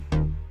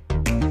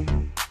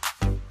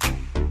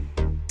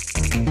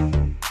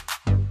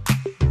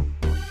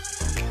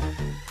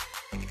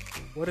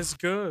What is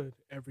good,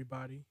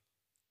 everybody?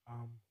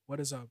 What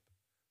is up?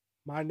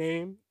 My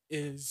name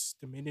is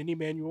Dominion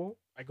Emmanuel.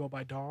 I go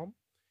by Dom,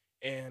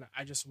 and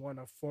I just want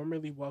to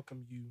formally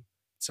welcome you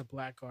to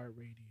Black Art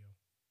Radio.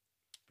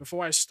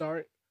 Before I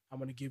start, I'm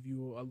going to give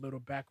you a little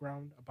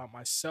background about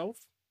myself.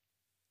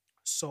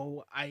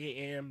 So, I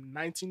am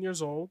 19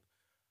 years old.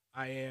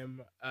 I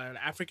am an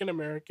African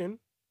American,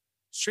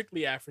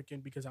 strictly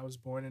African because I was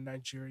born in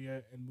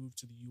Nigeria and moved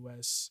to the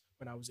US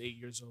when I was 8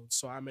 years old.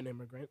 So, I'm an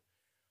immigrant.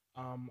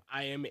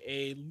 I am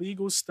a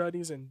legal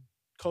studies and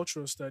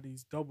cultural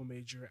studies double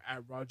major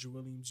at Roger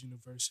Williams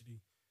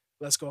University.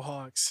 Let's go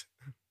Hawks.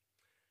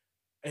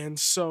 And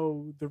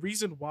so the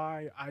reason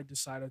why I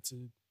decided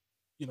to,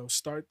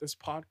 start this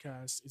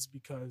podcast is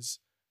because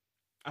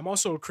I'm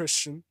also a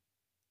Christian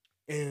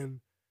and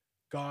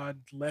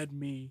God led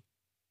me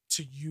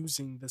to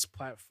using this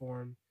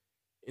platform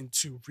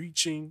into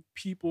reaching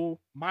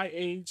people my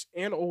age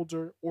and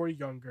older or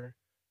younger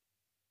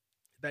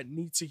that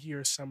need to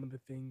hear some of the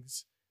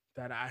things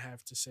that I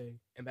have to say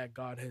and that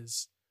God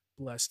has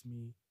blessed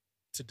me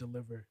to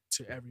deliver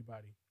to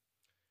everybody.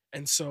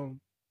 And so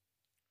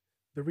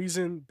the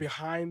reason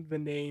behind the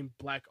name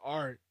Black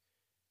Art,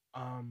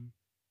 um,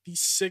 these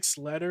six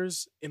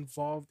letters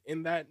involved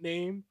in that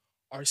name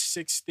are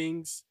six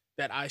things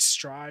that I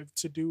strive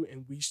to do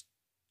and we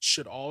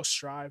should all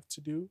strive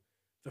to do.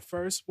 The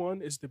first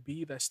one is the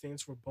B that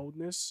stands for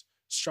boldness,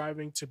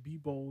 striving to be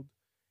bold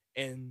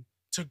and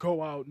to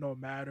go out no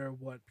matter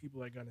what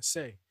people are going to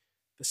say.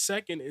 The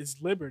second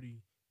is liberty,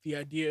 the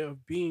idea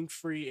of being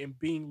free and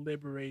being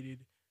liberated,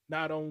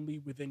 not only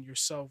within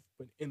yourself,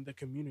 but in the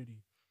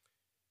community.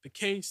 The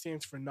K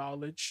stands for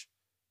knowledge,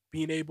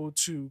 being able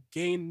to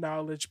gain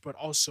knowledge, but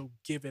also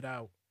give it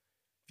out.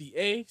 The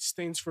A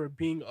stands for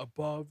being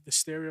above the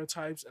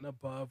stereotypes and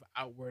above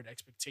outward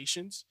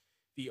expectations.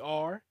 The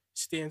R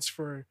stands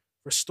for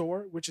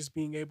restore, which is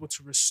being able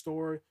to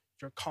restore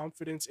your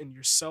confidence in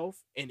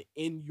yourself and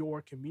in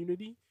your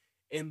community.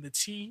 And the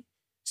T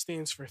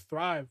stands for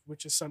thrive,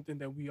 which is something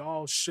that we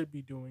all should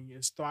be doing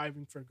is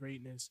thriving for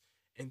greatness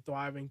and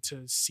thriving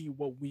to see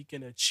what we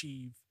can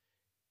achieve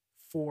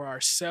for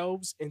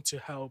ourselves and to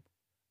help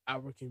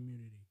our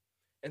community.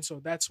 And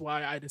so that's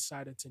why I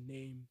decided to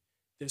name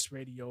this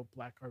radio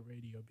Black Art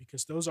Radio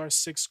because those are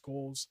six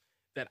goals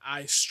that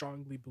I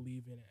strongly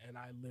believe in and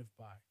I live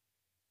by.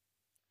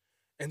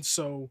 And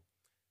so,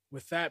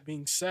 with that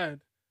being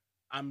said,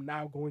 I'm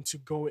now going to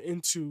go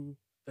into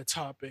the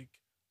topic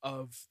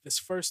of this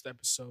first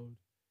episode.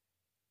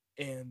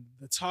 And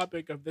the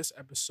topic of this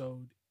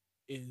episode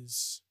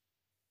is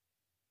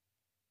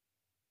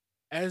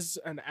as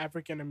an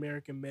African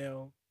American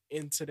male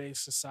in today's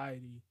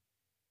society,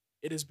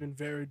 it has been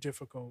very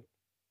difficult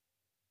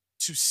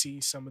to see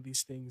some of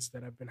these things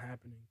that have been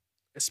happening,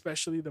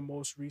 especially the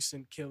most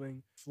recent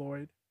killing,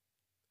 Floyd.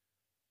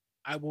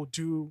 I will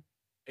do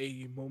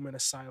a moment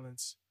of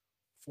silence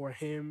for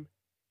him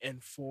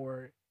and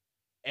for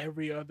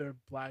every other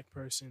black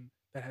person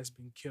that has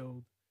been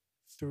killed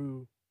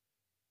through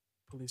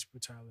police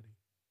brutality.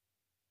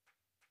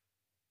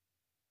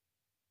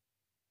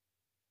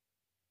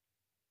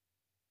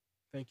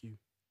 Thank you.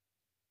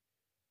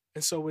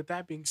 And so, with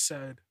that being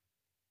said,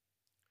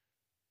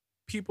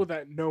 people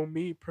that know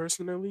me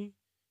personally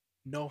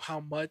know how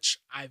much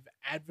I've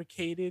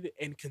advocated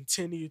and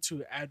continue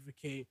to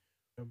advocate.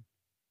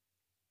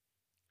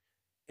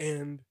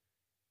 And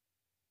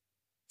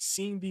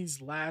seeing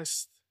these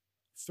last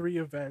three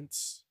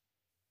events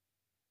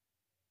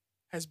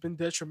has been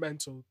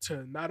detrimental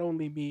to not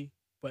only me,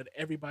 but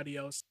everybody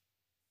else.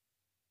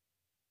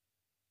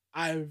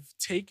 I've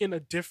taken a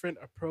different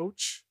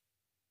approach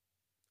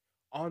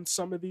on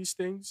some of these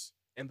things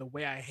and the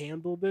way I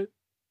handled it.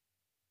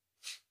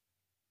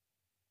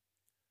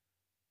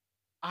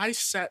 I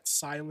sat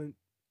silent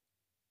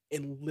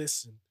and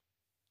listened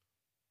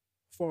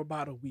for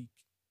about a week.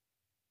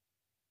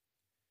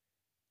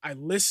 I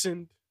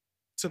listened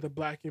to the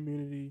black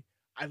community.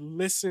 I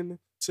listened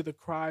to the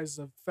cries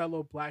of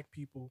fellow black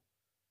people.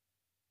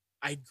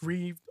 I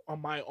grieved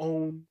on my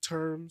own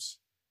terms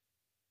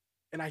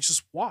and I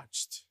just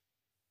watched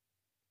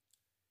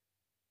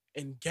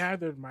and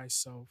gathered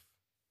myself,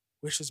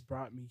 which has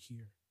brought me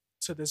here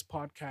to this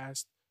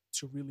podcast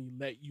to really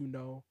let you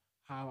know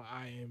how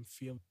I am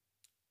feeling.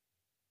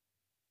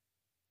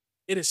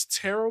 It is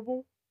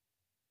terrible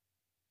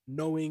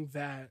knowing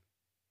that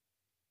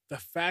the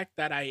fact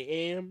that I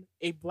am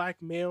a black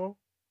male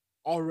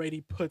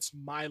already puts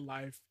my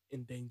life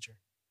in danger.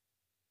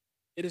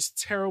 It is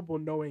terrible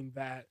knowing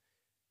that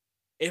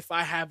if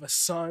I have a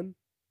son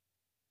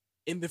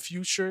in the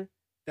future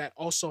that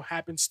also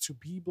happens to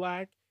be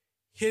black,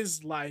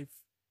 his life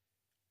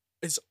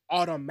is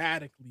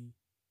automatically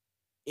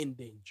in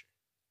danger.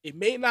 It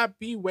may not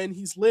be when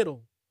he's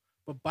little,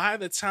 but by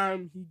the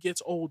time he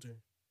gets older,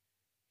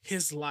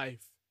 his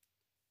life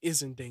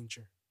is in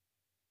danger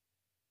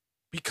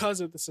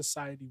because of the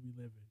society we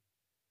live in.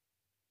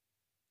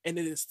 And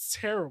it is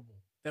terrible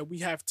that we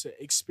have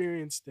to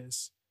experience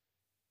this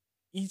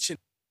each and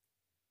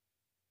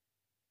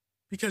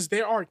because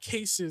there are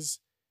cases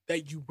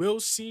that you will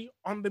see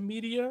on the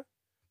media,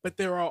 but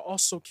there are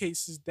also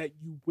cases that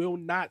you will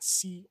not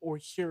see or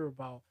hear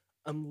about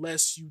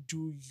unless you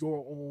do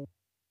your own.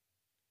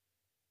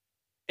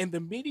 And the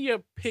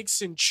media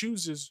picks and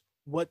chooses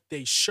what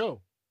they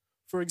show.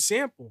 For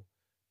example,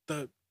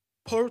 the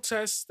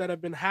protests that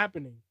have been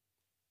happening,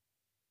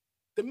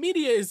 the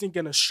media isn't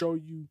going to show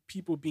you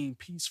people being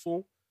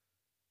peaceful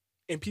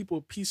and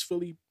people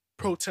peacefully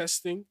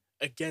protesting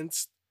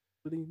against.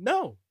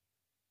 No,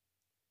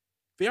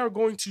 they are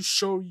going to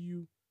show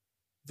you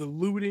the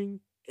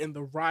looting and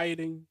the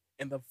rioting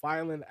and the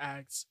violent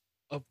acts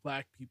of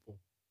black people,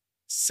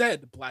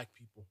 said black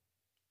people,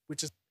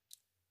 which is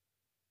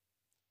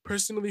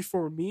personally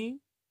for me,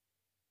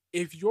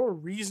 if your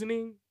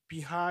reasoning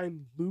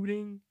behind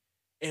looting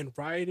and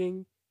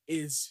rioting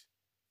is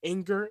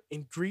anger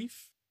and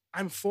grief,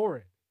 I'm for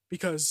it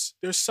because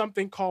there's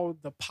something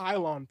called the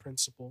pylon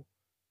principle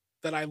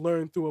that I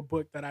learned through a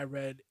book that I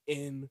read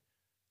in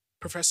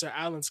Professor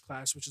Allen's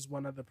class, which is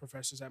one of the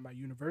professors at my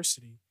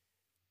university.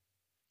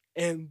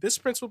 And this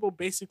principle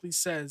basically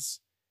says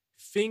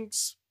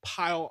things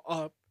pile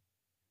up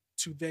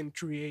to then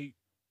create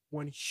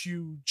one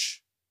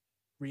huge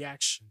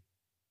reaction.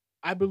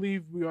 I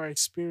believe we are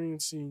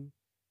experiencing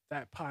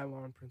that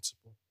pylon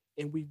principle,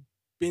 and we've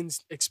been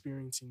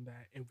experiencing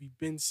that, and we've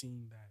been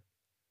seeing that.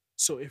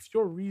 So if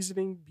your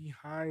reasoning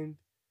behind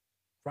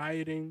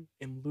rioting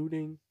and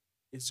looting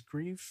is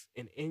grief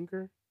and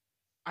anger,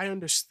 I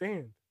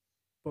understand.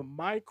 But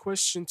my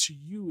question to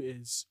you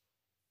is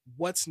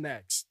what's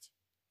next?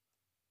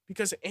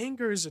 Because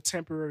anger is a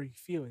temporary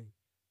feeling.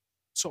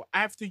 So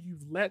after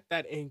you've let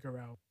that anger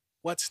out,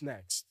 what's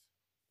next?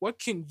 What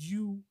can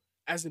you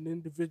as an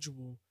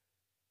individual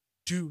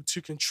do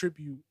to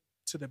contribute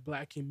to the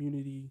black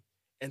community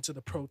and to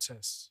the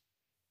protests?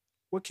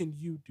 What can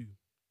you do?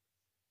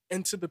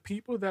 And to the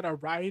people that are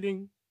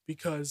rioting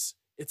because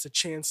it's a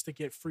chance to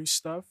get free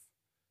stuff,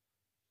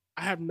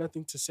 I have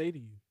nothing to say to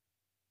you.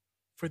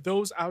 For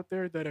those out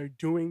there that are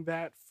doing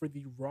that for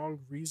the wrong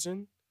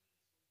reason,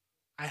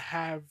 I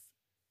have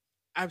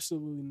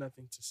absolutely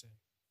nothing to say.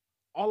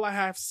 All I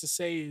have to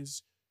say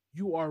is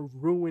you are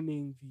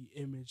ruining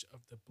the image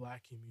of the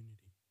black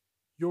community.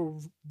 You're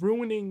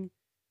ruining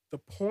the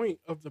point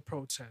of the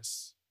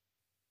protests.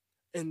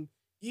 And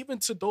even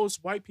to those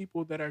white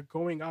people that are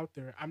going out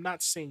there, I'm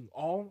not saying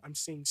all, I'm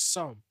saying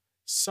some.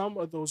 Some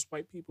of those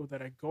white people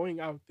that are going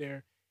out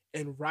there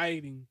and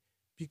rioting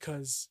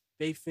because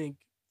they think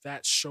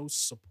that shows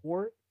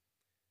support,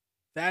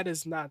 that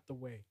is not the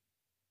way.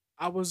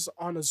 I was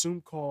on a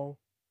Zoom call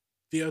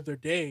the other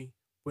day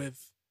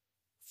with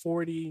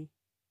 40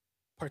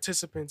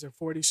 participants and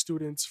 40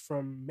 students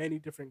from many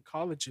different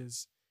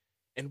colleges,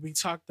 and we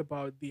talked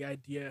about the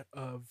idea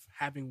of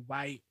having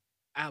white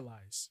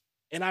allies.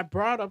 And I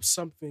brought up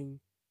something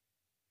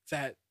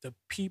that the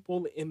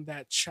people in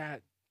that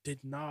chat did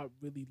not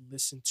really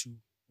listen to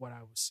what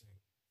I was saying.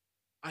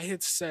 I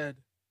had said,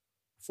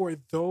 for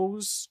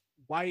those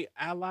white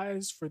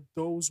allies, for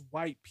those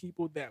white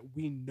people that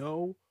we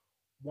know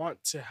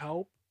want to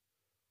help,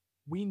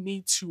 we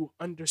need to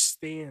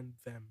understand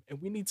them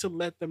and we need to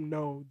let them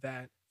know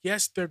that,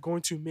 yes, they're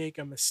going to make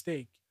a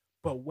mistake,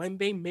 but when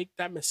they make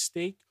that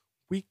mistake,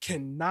 we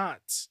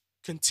cannot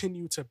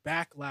continue to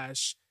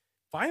backlash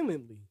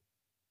violently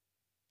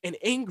and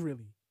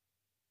angrily.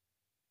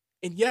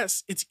 And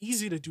yes, it's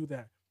easy to do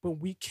that, but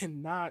we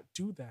cannot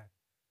do that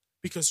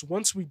because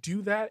once we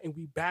do that and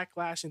we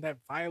backlash in that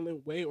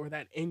violent way or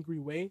that angry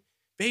way,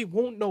 they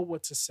won't know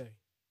what to say.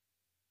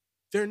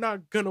 They're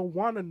not going to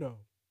want to know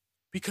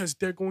because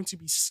they're going to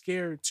be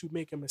scared to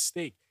make a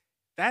mistake.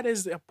 That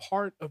is a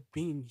part of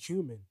being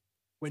human.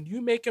 When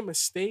you make a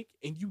mistake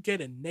and you get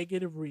a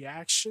negative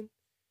reaction,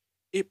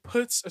 it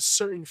puts a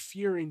certain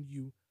fear in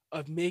you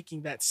of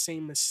making that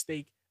same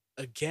mistake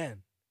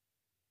again.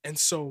 And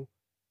so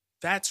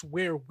that's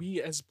where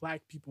we as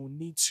black people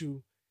need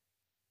to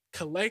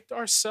collect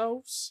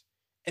ourselves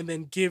and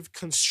then give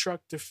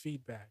constructive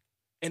feedback.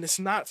 And it's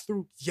not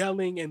through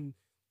yelling and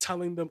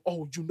telling them,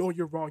 oh, you know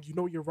you're wrong, you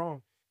know you're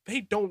wrong.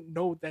 They don't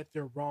know that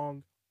they're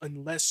wrong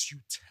unless you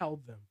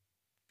tell them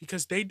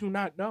because they do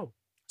not know.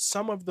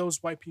 Some of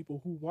those white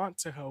people who want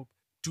to help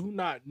do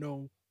not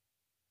know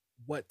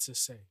what to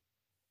say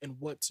and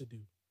what to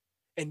do.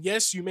 And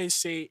yes, you may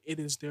say it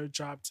is their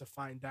job to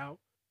find out,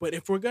 but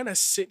if we're going to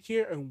sit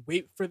here and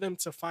wait for them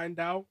to find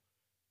out,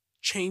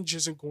 change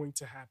isn't going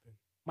to happen.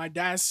 My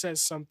dad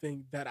says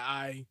something that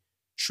I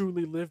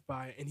truly live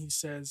by, and he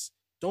says,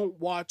 don't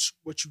watch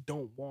what you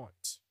don't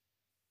want.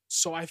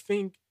 So I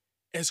think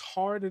as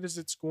hard as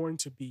it's going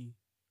to be,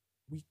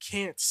 we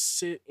can't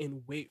sit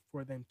and wait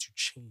for them to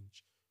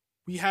change.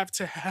 We have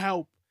to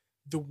help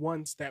the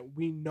ones that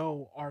we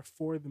know are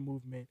for the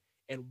movement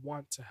and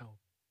want to help.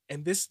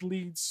 And this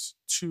leads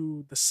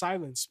to the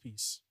silence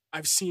piece.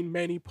 I've seen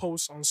many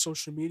posts on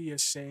social media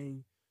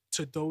saying,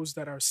 to those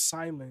that are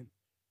silent,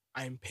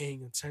 I am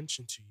paying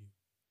attention to you.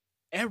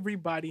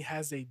 Everybody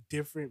has a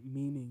different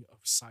meaning of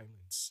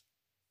silence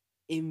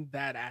in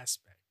that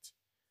aspect.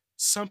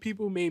 Some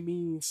people may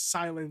mean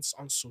silence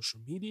on social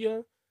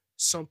media.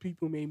 Some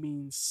people may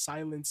mean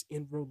silence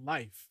in real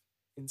life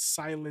and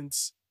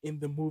silence in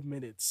the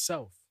movement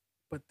itself.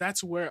 But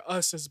that's where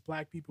us as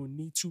Black people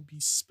need to be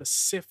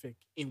specific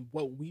in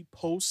what we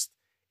post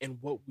and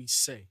what we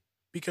say.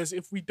 Because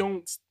if we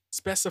don't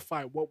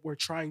specify what we're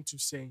trying to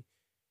say,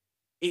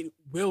 it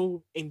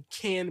will and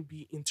can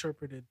be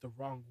interpreted the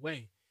wrong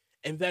way.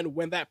 And then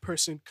when that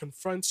person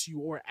confronts you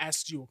or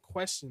asks you a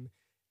question,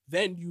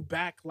 then you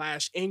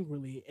backlash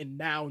angrily, and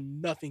now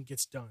nothing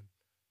gets done.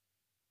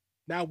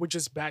 Now we're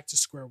just back to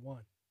square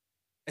one.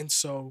 And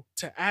so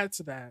to add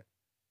to that,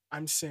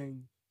 I'm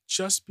saying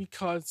just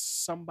because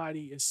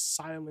somebody is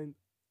silent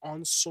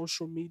on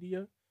social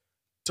media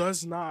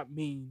does not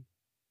mean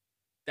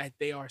that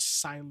they are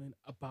silent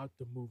about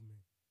the movement.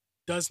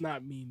 Does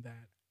not mean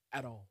that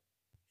at all.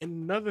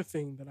 And another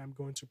thing that I'm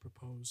going to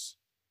propose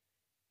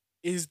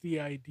is the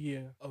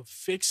idea of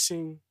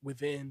fixing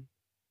within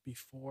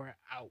before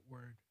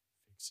outward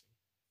fixing.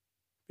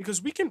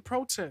 Because we can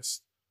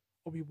protest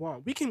all we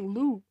want, we can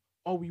loot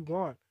all we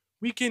want,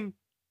 we can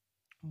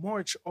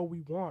march all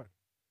we want,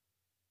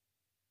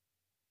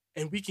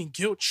 and we can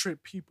guilt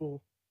trip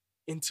people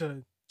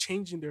into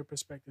changing their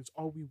perspectives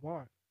all we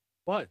want.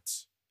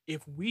 But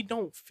if we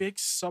don't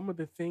fix some of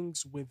the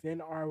things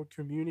within our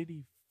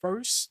community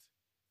first,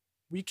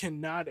 we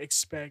cannot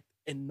expect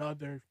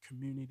another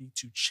community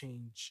to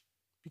change,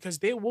 because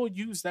they will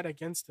use that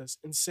against us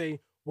and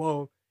say,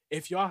 well,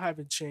 if y'all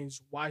haven't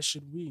changed, why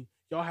should we?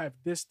 Y'all have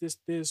this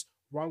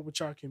wrong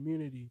with our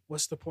community.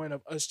 What's the point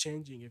of us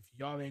changing if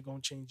y'all ain't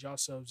gonna change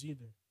yourselves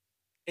either?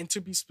 And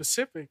to be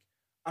specific,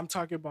 I'm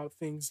talking about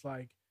things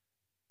like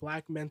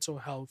Black mental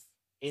health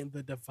and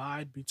the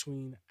divide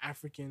between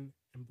African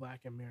and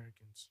Black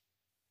Americans.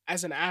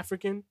 As an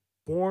African,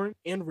 born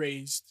and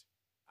raised,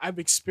 I've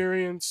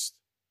experienced,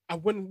 I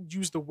wouldn't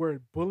use the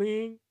word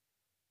bullying,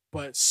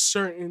 but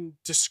certain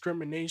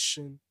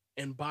discrimination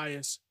and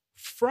bias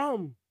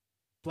from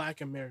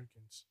Black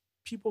Americans,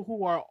 people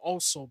who are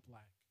also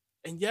Black.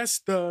 And yes,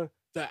 the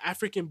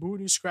African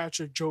booty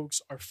scratcher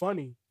jokes are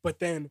funny, but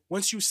then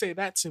once you say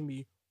that to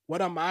me,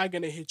 what am I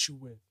gonna hit you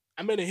with?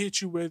 I'm gonna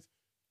hit you with,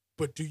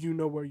 but do you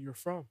know where you're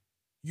from?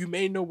 You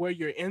may know where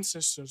your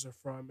ancestors are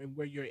from and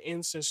where your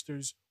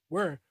ancestors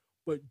were,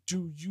 but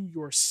do you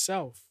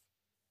yourself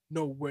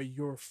know where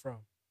you're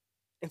from?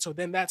 And so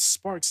then that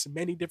sparks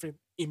many different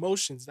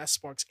emotions. That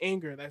sparks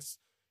anger.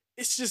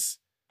 It's just,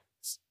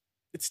 it's,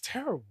 it's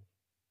terrible.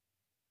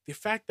 The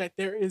fact that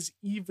there is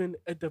even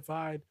a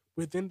divide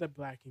within the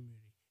Black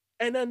community.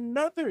 And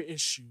another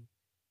issue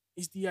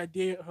is the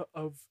idea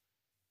of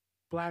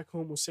Black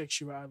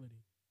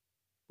homosexuality,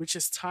 which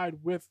is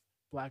tied with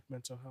Black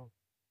mental health.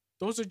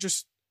 Those are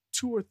just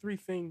two or three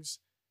things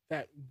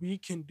that we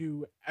can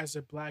do as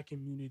a Black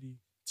community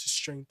to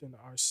strengthen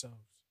ourselves.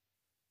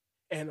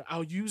 And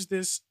I'll use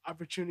this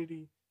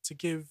opportunity to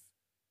give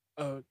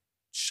a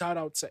shout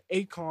out to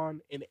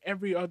Akon and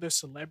every other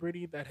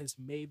celebrity that has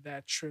made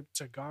that trip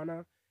to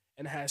Ghana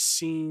and has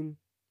seen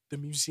the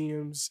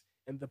museums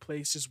and the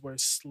places where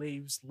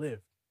slaves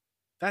lived.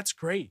 That's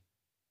great.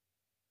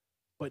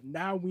 But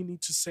now we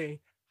need to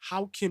say,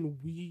 how can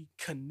we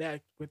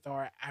connect with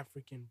our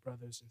African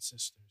brothers and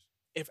sisters?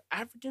 If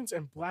Africans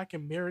and Black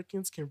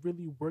Americans can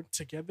really work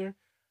together,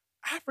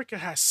 Africa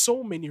has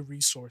so many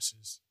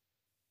resources.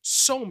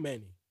 So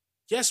many.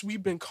 Yes,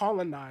 we've been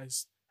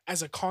colonized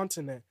as a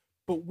continent,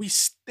 but we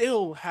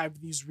still have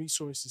these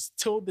resources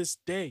till this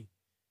day.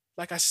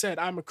 Like I said,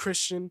 I'm a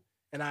Christian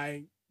and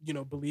I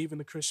believe in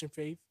the Christian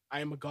faith. I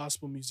am a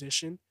gospel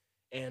musician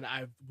and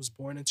I was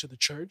born into the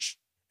church.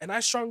 And I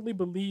strongly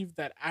believe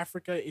that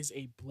Africa is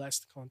a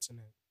blessed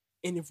continent.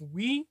 And if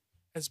we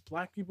as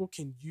Black people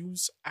can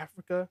use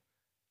Africa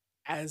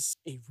as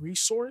a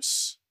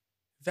resource,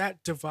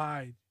 that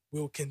divide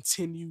will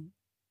continue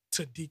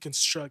to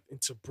deconstruct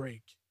and to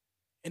break.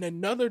 And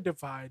another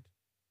divide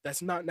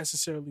that's not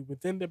necessarily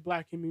within the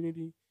Black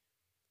community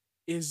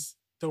is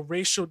the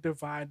racial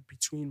divide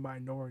between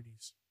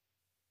minorities.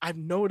 I've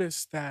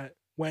noticed that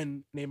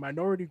when a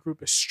minority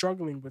group is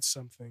struggling with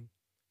something,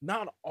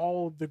 not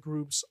all the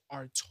groups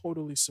are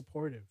totally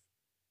supportive.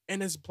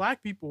 And as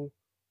Black people,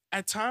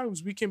 at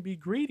times we can be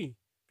greedy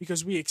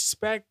because we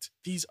expect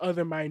these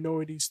other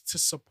minorities to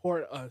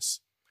support us.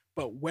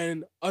 But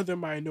when other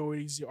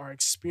minorities are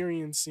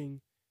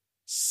experiencing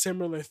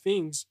similar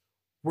things,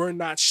 we're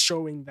not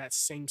showing that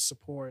same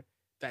support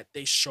that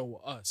they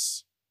show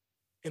us.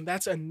 And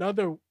that's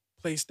another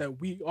place that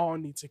we all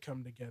need to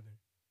come together.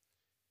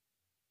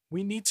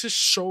 We need to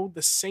show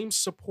the same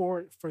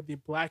support for the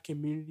Black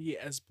community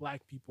as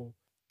Black people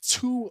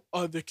to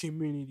other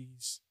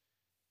communities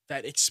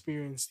that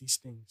experience these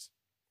things.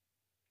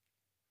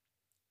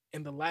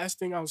 And the last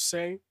thing I'll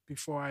say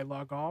before I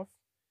log off,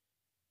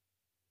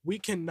 we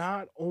can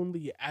not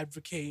only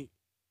advocate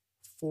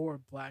for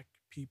Black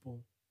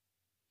people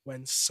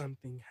when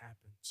something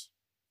happens.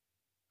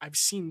 I've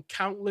seen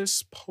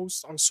countless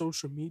posts on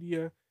social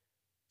media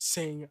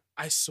saying,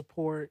 I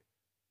support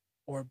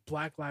or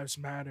Black Lives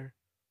Matter.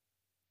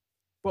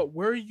 But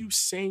were you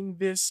saying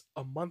this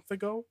a month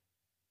ago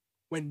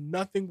when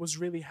nothing was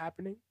really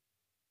happening?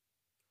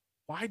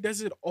 Why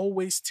does it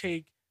always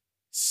take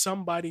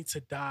somebody to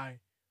die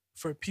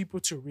for people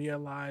to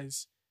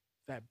realize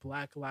that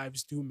Black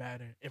lives do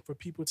matter and for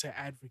people to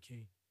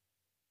advocate?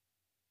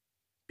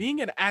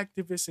 Being an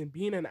activist and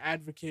being an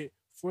advocate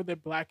for the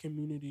Black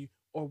community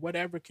or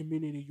whatever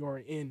community you're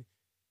in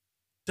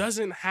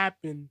doesn't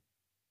happen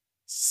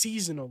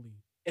seasonally.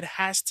 It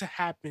has to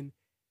happen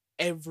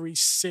every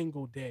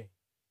single day.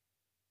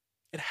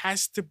 It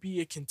has to be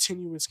a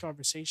continuous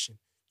conversation.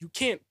 You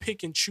can't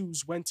pick and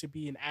choose when to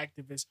be an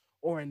activist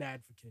or an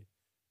advocate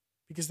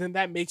because then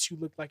that makes you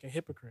look like a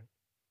hypocrite.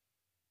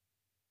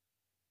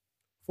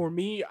 For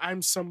me,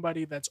 I'm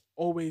somebody that's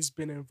always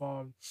been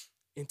involved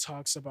in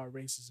talks about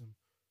racism.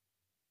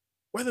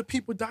 Whether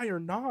people die or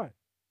not,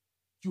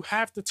 you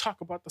have to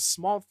talk about the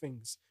small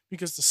things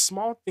because the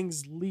small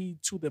things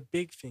lead to the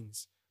big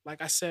things.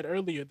 Like I said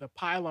earlier, the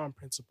pylon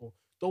principle,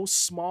 those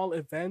small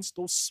events,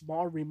 those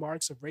small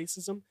remarks of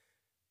racism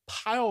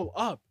pile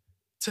up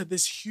to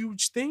this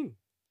huge thing,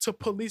 to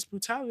police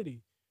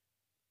brutality.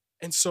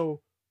 And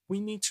so we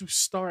need to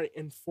start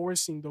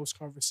enforcing those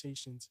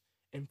conversations,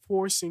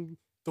 enforcing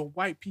the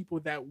white people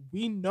that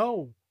we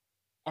know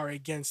are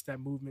against that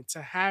movement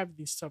to have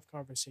these tough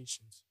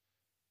conversations.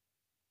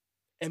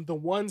 And the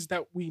ones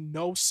that we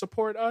know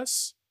support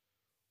us,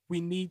 we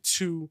need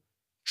to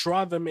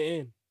draw them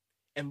in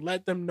and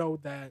let them know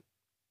that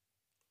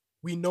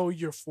we know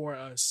you're for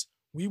us.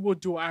 We will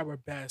do our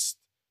best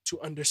to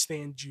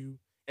understand you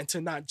and to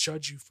not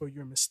judge you for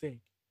your mistake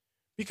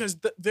because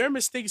their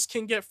mistakes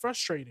can get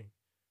frustrating,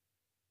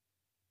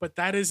 but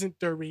that isn't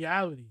their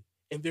reality.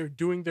 And they're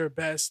doing their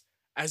best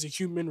as a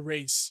human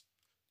race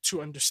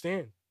to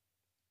understand.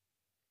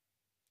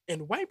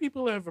 And white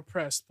people have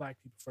oppressed Black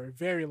people for a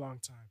very long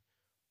time,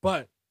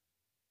 but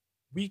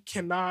we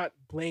cannot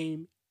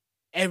blame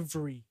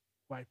every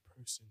white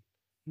person.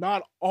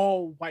 Not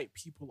all white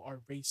people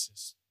are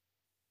racist.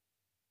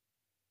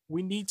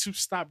 We need to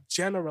stop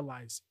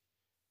generalizing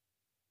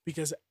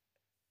because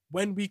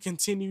when we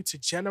continue to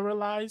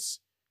generalize,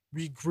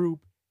 we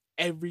group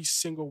every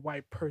single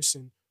white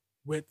person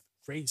with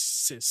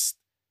racist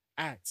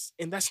acts.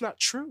 And that's not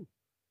true.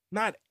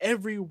 Not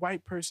every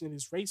white person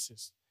is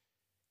racist.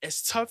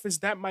 As tough as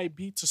that might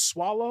be to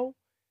swallow,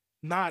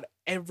 not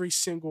every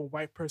single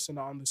white person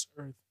on this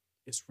earth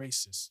is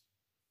racist.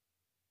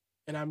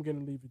 And I'm going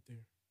to leave it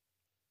there.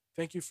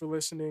 Thank you for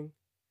listening,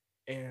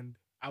 and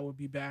I will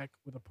be back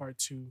with a part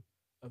 2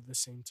 of the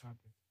same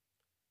topic.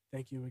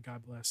 Thank you, and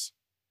God bless.